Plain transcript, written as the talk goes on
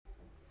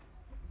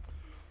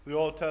The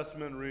Old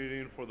Testament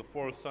reading for the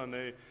fourth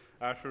Sunday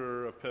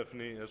after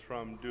Epiphany is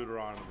from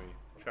Deuteronomy,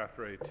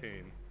 chapter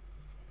 18.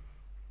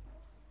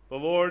 The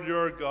Lord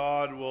your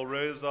God will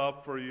raise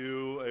up for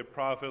you a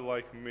prophet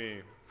like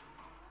me,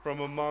 from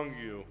among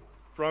you,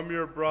 from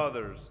your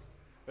brothers.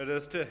 It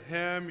is to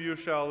him you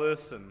shall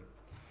listen,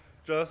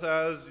 just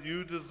as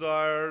you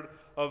desired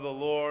of the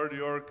Lord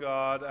your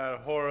God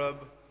at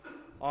Horeb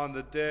on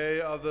the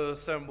day of the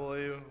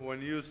assembly,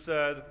 when you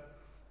said,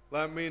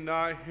 "Let me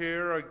not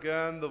hear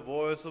again the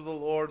voice of the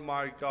Lord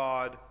my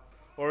God,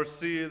 or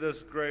see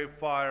this great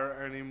fire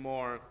any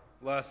more,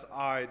 lest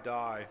I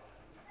die."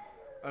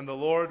 And the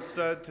Lord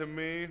said to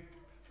me,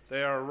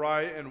 "They are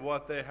right in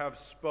what they have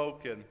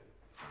spoken.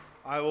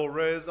 I will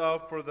raise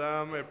up for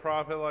them a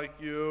prophet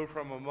like you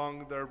from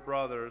among their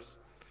brothers,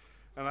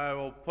 and I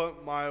will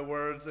put my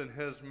words in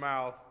his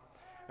mouth,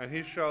 and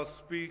he shall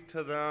speak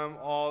to them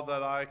all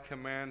that I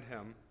command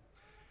him.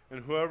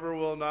 And whoever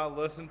will not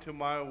listen to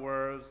my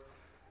words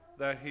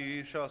that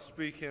he shall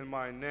speak in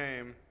my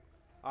name,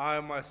 I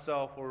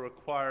myself will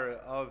require it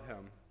of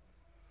him.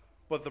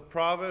 But the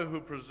prophet who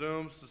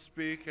presumes to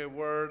speak a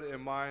word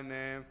in my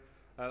name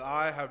that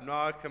I have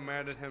not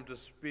commanded him to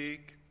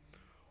speak,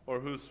 or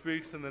who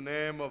speaks in the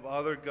name of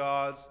other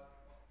gods,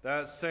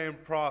 that same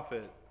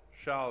prophet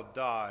shall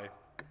die."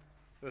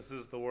 This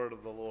is the word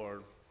of the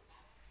Lord.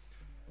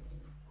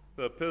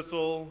 The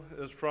epistle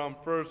is from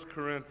 1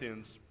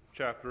 Corinthians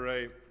chapter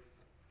 8.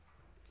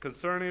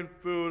 Concerning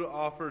food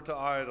offered to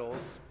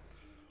idols,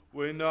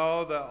 we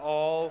know that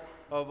all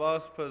of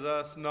us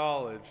possess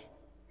knowledge.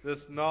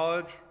 This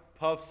knowledge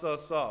puffs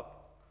us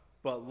up,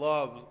 but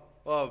love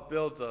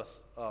builds us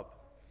up.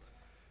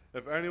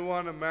 If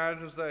anyone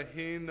imagines that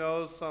he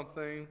knows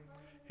something,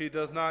 he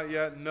does not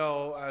yet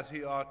know as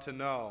he ought to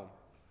know.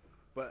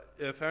 But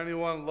if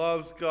anyone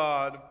loves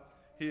God,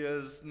 he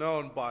is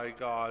known by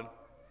God.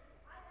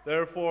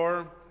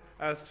 Therefore,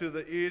 as to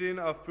the eating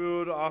of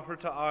food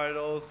offered to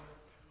idols,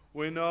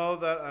 we know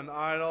that an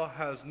idol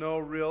has no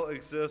real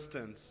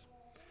existence,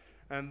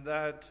 and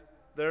that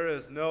there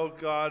is no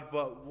God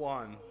but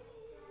one.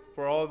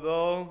 For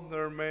although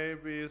there may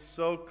be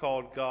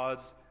so-called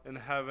gods in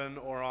heaven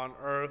or on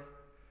earth,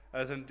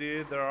 as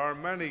indeed there are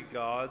many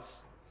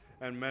gods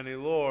and many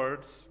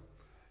lords,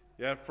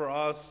 yet for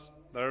us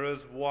there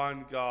is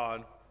one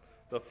God,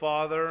 the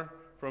Father,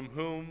 from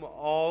whom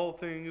all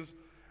things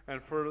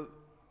and for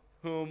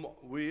whom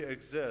we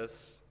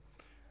exist,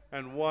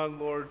 and one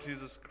Lord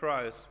Jesus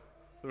Christ,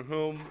 through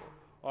whom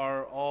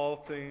are all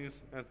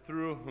things and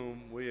through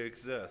whom we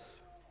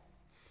exist.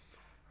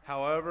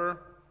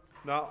 However,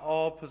 not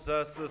all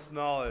possess this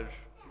knowledge,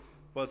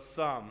 but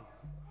some,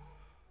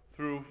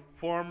 through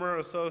former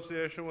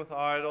association with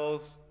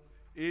idols,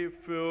 eat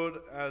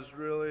food as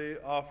really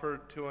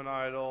offered to an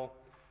idol,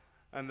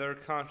 and their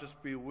conscience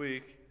be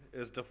weak,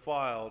 is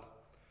defiled.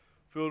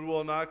 Food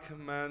will not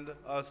commend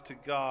us to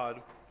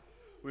God.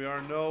 We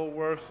are no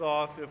worse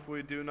off if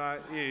we do not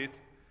eat,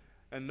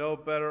 and no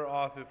better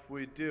off if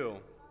we do.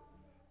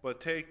 But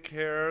take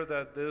care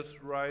that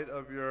this right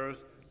of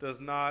yours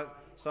does not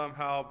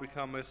somehow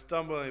become a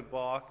stumbling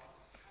block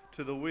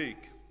to the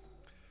weak.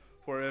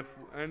 For if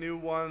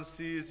anyone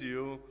sees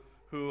you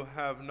who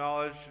have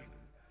knowledge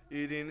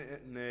eating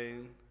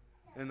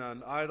in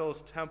an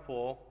idol's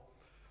temple,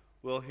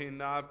 will he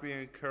not be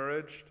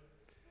encouraged,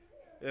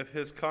 if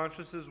his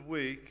conscience is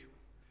weak,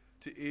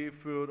 to eat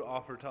food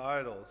offered to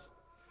idols?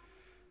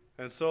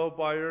 And so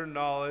by your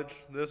knowledge,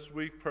 this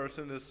weak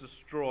person is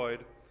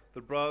destroyed,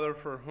 the brother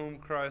for whom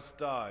Christ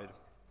died.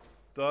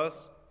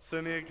 Thus,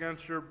 sinning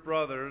against your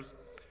brothers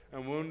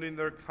and wounding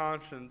their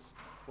conscience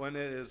when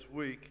it is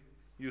weak,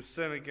 you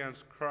sin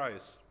against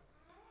Christ.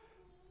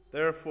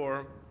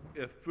 Therefore,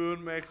 if food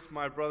makes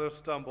my brother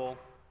stumble,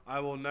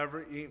 I will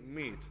never eat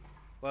meat,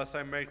 lest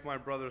I make my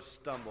brother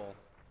stumble.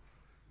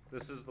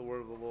 This is the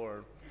word of the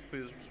Lord.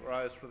 Please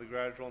rise for the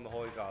gradual and the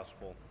Holy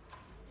Gospel.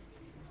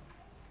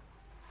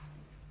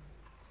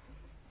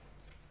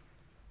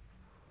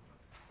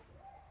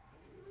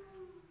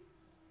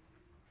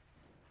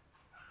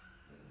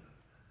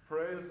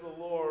 Praise the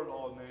Lord,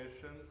 all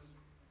nations.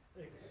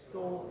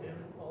 Extol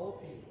him, all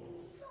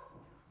peoples.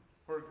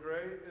 For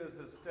great is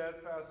his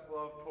steadfast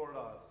love toward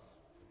us.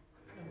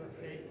 And the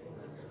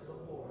faithfulness of the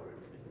Lord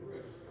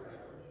endures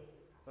forever.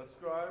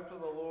 Ascribe to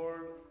the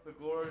Lord the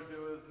glory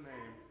due his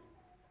name.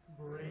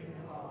 Bring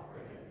an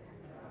offering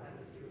and add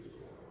it to his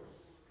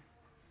course.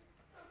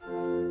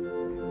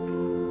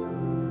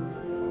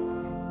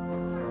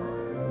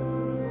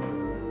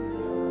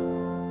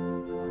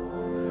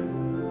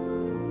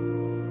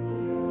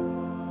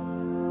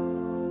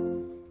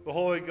 The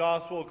Holy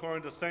Gospel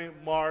according to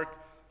St. Mark,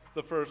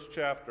 the first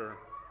chapter.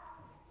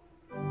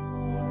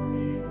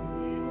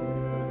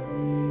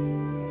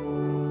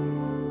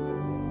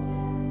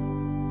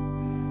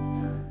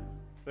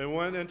 They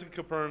went into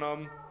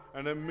Capernaum,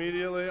 and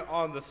immediately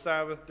on the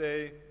Sabbath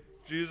day,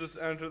 Jesus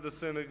entered the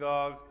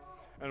synagogue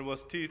and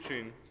was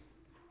teaching.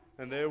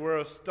 And they were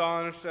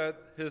astonished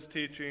at his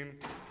teaching,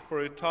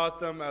 for he taught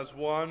them as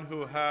one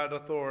who had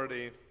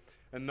authority,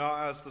 and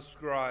not as the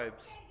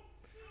scribes.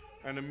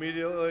 And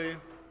immediately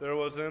there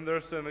was in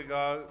their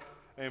synagogue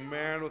a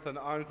man with an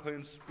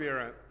unclean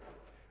spirit.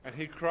 And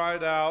he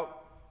cried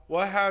out,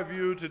 "What have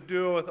you to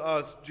do with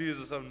us,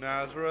 Jesus of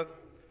Nazareth?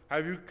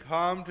 Have you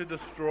come to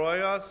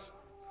destroy us?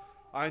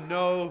 I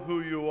know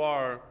who you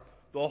are,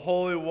 the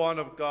Holy One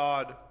of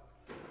God."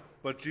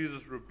 But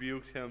Jesus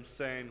rebuked him,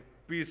 saying,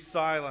 "Be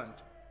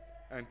silent,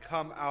 and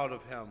come out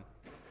of him."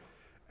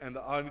 And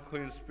the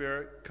unclean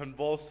spirit,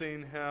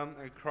 convulsing him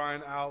and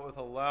crying out with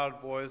a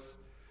loud voice,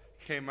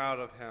 came out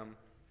of him.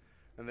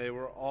 And they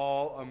were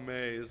all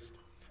amazed,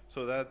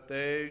 so that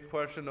they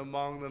questioned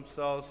among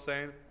themselves,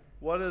 saying,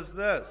 "What is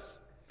this?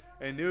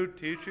 A new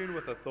teaching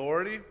with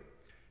authority?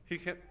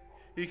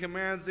 He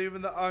commands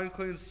even the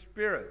unclean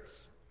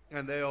spirits,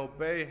 and they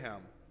obey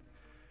him."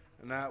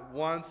 And at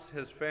once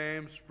his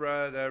fame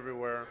spread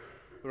everywhere,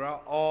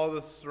 throughout all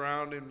the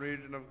surrounding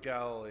region of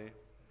Galilee.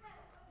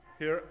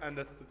 Here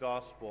endeth the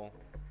gospel.